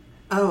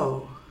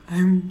 Oh.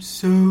 I'm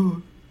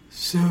so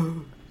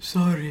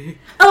sorry.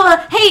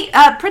 Oh, hey,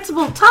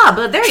 Principal Tom,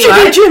 there you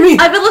Jimmy, are. Jimmy!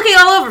 I've been looking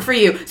all over for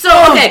you. So,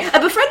 okay, I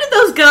befriended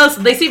those ghosts.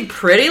 They seem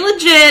pretty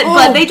legit,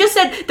 but they just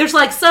said there's,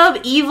 like, some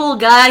evil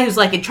guy who's,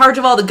 like, in charge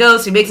of all the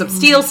ghosts who makes them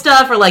steal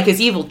stuff or, like,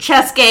 his evil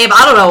chess game.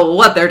 I don't know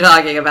what they're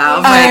talking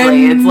about,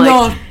 frankly. I'm It's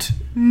like...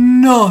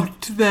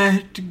 not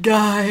that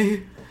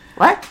guy.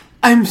 What?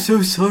 I'm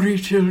so sorry,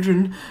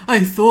 children.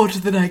 I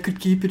thought that I could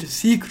keep it a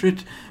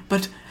secret,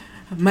 but...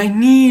 my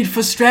need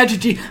for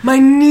strategy, my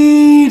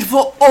need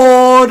for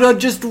order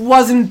just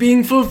wasn't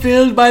being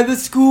fulfilled by the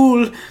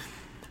school.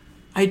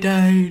 I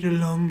died a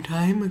long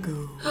time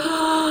ago.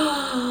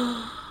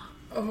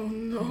 Oh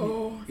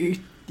no.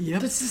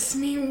 Yep. Does this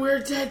mean we're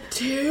dead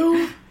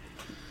too?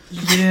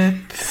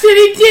 Yep.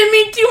 City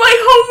Timmy, do my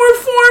homework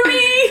for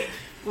me!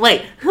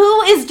 Wait,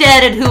 who is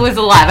dead and who is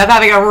alive? I'm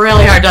having a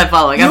really hard time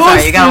following. I'm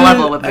sorry, you gotta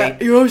level with me.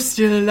 You're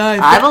still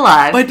alive. I'm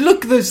alive. But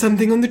look, there's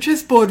something on the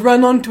chessboard.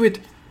 Run onto it.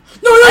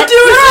 No, don't do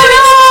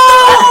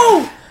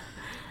it!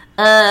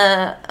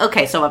 No!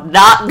 Okay, so I'm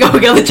not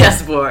going on the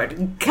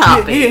chessboard.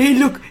 Copy. Hey,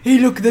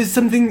 look, there's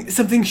something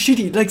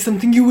shitty, like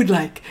something you would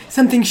like.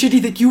 Something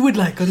shitty that you would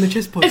like on the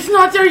chessboard. It's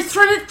not there, he's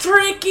trying to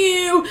trick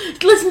you!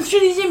 Listen,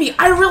 Shitty Jimmy,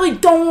 I really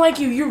don't like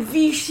you, you're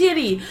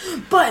V-shitty.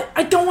 But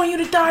I don't want you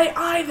to die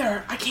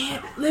either. I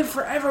can't live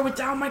forever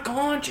without my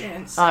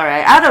conscience.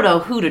 Alright, I don't know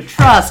who to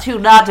trust, who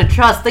not to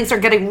trust. Things are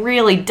getting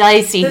really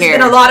dicey There's here.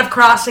 been a lot of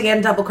crossing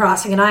and double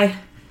crossing, and I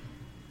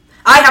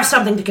have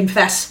something to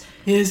confess.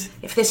 Yes.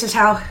 If this is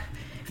how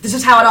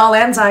it all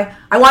ends, I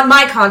want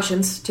my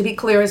conscience to be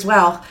clear as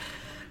well,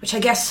 which I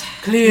guess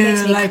Clear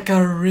makes me like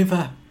a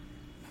river.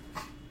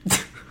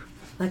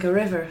 like a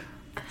river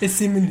A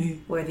simile.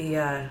 where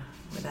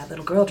that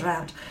little girl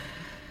drowned.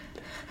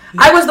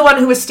 I was the one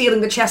who was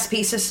stealing the chess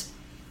pieces,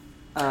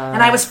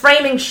 and I was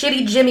framing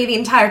Shitty Jimmy the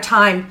entire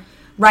time,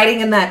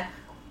 writing in that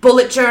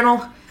bullet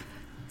journal,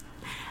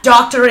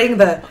 doctoring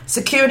the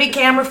security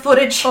camera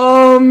footage.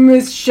 Oh,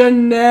 Miss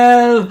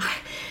Chanel.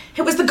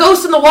 It was the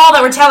ghosts in the wall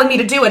that were telling me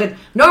to do it, and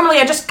normally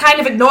I just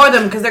kind of ignore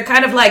them because they're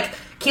kind of like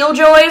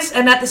killjoys,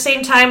 and at the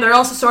same time they're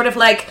also sort of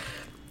like,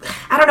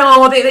 I don't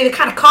know, they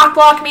kind of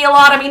cock-block me a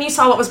lot. I mean, you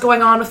saw what was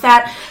going on with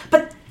that.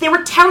 But they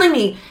were telling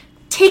me,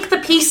 take the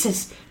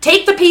pieces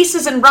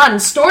and run,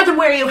 store them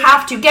where you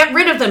have to, get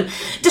rid of them,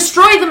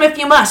 destroy them if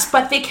you must,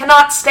 but they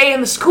cannot stay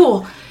in the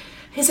school.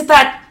 Is it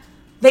that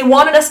they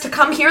wanted us to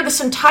come here this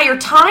entire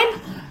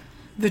time?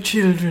 The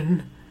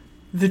children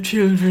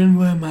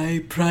were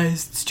my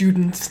prized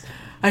students.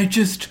 I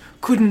just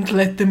couldn't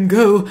let them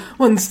go.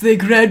 Once they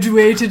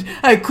graduated,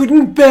 I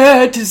couldn't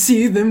bear to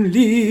see them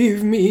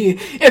leave me.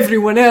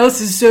 Everyone else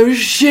is so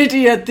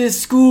shitty at this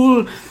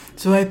school,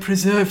 so I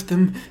preserved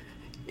them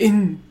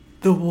in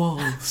the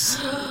walls.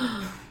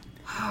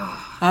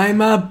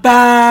 I'm a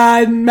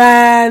bad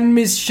man,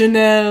 Miss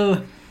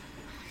Chanel.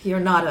 You're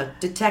not a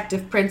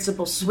detective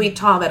principal Sweet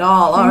Tom at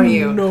all, are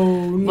you?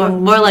 No,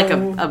 More like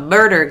a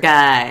murder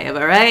guy, am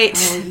I right?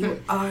 Oh,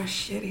 you are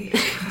shitty.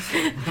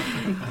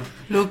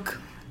 Look,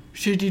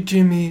 Shitty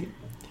Jimmy,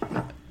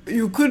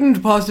 you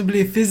couldn't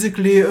possibly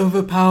physically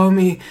overpower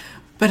me,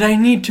 but I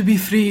need to be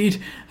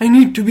freed. I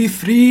need to be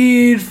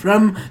freed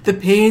from the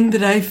pain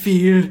that I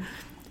feel.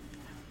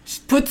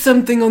 Just put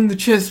something on the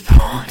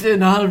chessboard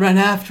and I'll run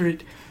after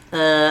it.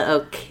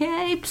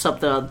 Okay,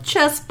 something on the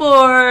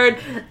chessboard,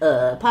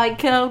 pine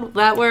cone, will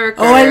that work?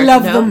 Oh, I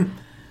love no? them.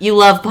 You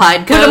love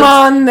pine cones? Put them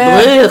on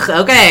there. Ugh,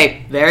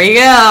 okay, there you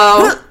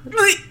go.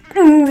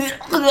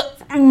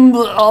 I'm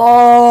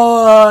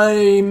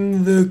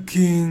the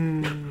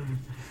king.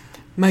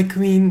 My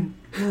queen,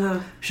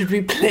 should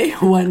we play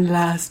one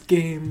last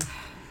game?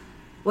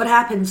 What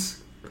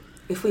happens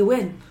if we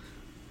win?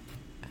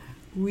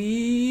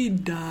 We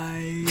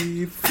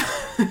dive.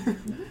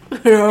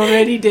 We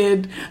already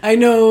did. I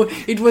know,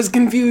 it was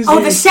confusing.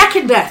 Oh, the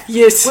second death.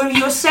 Yes. When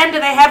you ascend to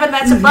the heaven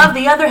that's above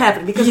the other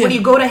heaven. Because when Yeah.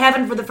 you go to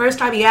heaven for the first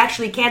time, you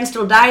actually can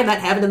still die in that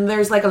heaven, and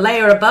there's like a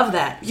layer above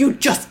that. You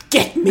just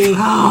get me.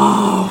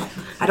 Oh,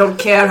 I don't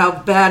care how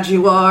bad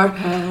you are.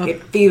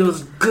 It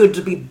feels good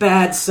to be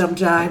bad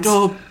sometimes.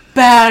 Oh,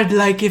 bad,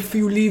 like if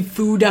you leave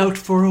food out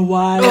for a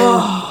while.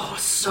 Oh,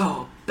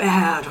 so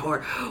bad.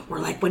 Or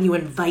like when you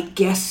invite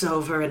guests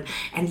over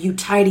and you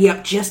tidy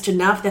up just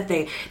enough that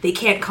they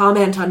can't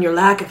comment on your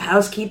lack of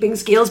housekeeping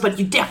skills, but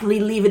you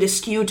definitely leave it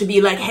askew to be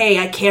like, hey,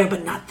 I care,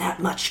 but not that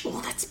much. Oh,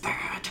 that's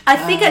bad. I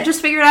think I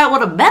just figured out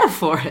what a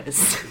metaphor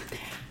is.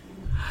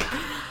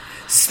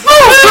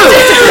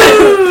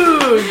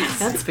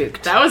 That's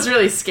spooked. That was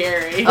really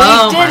scary.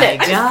 Oh did my it.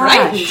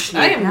 gosh,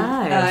 I'm you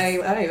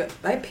guys.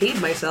 I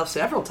peed myself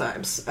several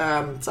times.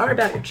 Sorry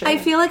about your I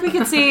feel like we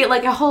could see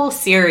like a whole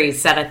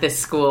series set at this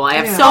school. I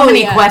have Yeah. so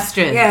many yeah.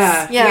 questions.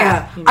 Yeah.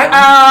 You know?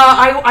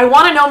 I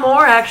want to know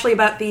more actually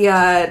about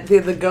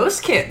the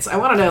ghost kids. I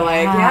want to know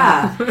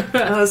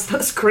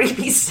those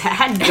creepy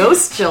sad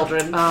ghost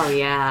children. Oh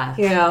yeah.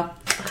 Yeah.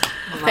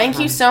 Thank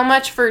you so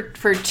much for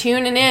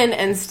tuning in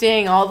and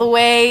staying all the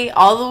way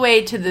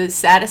to the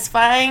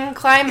satisfying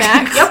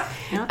climax. Yep.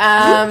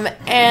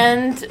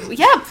 And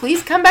yeah,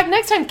 please come back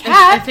next time, And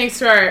Kat. thanks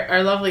to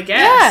our lovely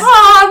guest. Yeah.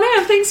 Oh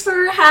man, thanks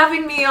for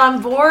having me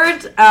on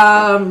board.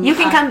 You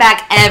can come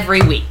back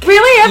every week.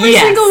 Really every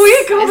Yes. single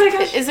week. Oh my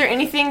gosh. Is there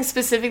anything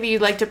specific that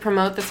you'd like to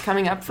promote that's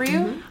coming up for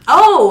you?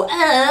 Oh,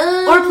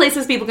 Or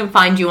places people can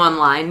find you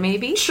online,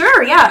 maybe.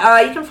 sure, yeah.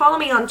 You can follow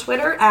me on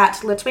Twitter at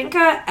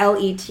Letwinka,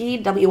 Letwinka.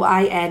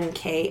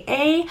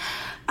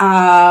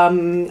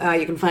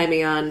 You can find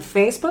me on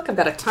Facebook. I've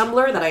got a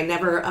Tumblr that I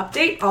never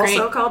update,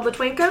 also Great. called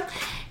Letwinka.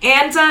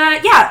 And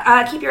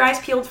keep your eyes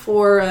peeled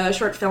for a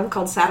short film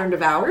called Saturn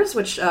Devours,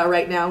 which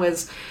right now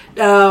is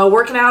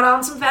working out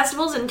on some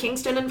festivals in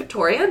Kingston and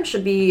Victoria, and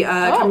should be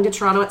coming to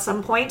Toronto at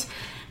some point.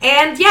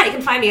 And yeah, you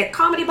can find me at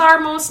Comedy Bar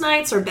most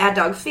nights, or Bad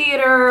Dog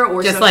Theater,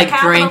 or Just Social like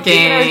Capital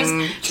drinking,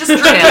 Theater. Just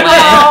drinking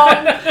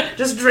alone,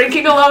 just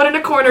drinking alone in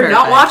a corner,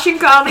 not Perfect. watching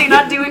comedy,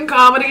 not doing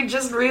comedy,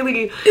 just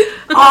really,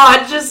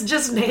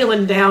 just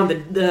nailing down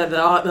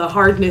the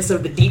hardness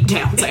of the deep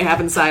downs I have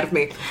inside of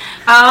me.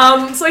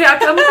 So yeah,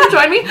 come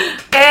join me,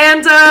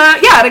 and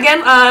and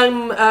again,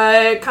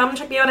 come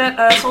check me out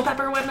at Soul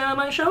Pepper when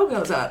my show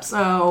goes up.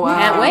 So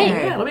Can't wait.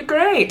 Yeah, it'll be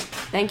great.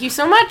 Thank you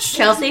so much.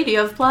 Chelsea, do you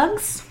have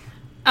plugs?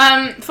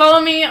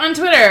 Follow me on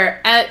Twitter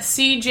at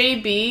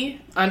CJB_is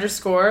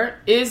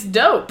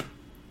dope.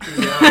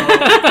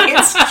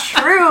 It's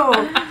true.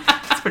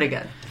 That's pretty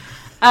good.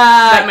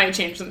 That might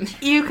change something.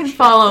 You can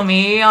follow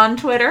me on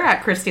Twitter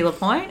at Christy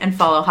Lapointe and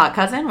follow Hot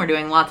Cousin. We're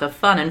doing lots of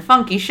fun and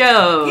funky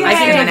shows Yay. I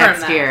can in the confirm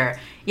next that. year.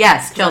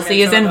 Yes,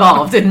 Chelsea is show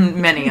involved in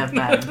many of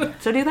them.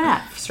 So do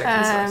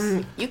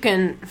that. You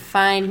can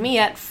find me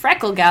at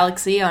Freckle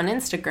Galaxy on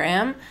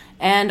Instagram,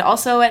 and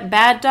also at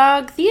Bad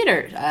Dog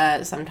Theater.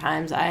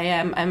 Sometimes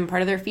I'm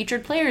part of their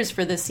featured players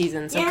for this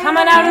season, so come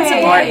on out and Yay.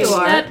 support You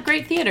are. that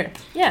great theater.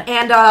 Yeah.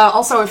 And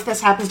also, if this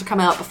happens to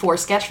come out before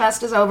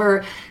Sketchfest is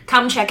over,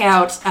 come check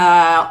out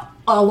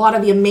a lot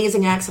of the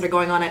amazing acts that are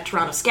going on at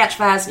Toronto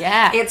Sketchfest.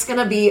 Yeah. It's going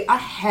to be a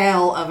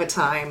hell of a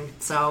time,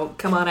 so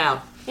come on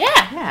out.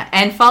 Yeah,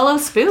 and follow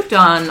Spooked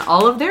on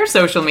all of their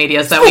social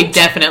medias that we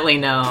definitely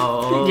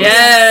know.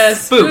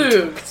 Yes,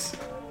 Spooked. spooked.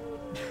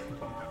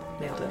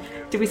 Nailed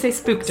it. Did we say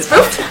spooked?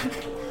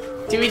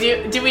 Did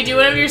we do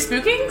one of your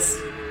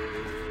spookings?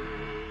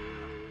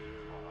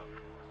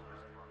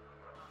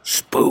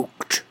 Spook.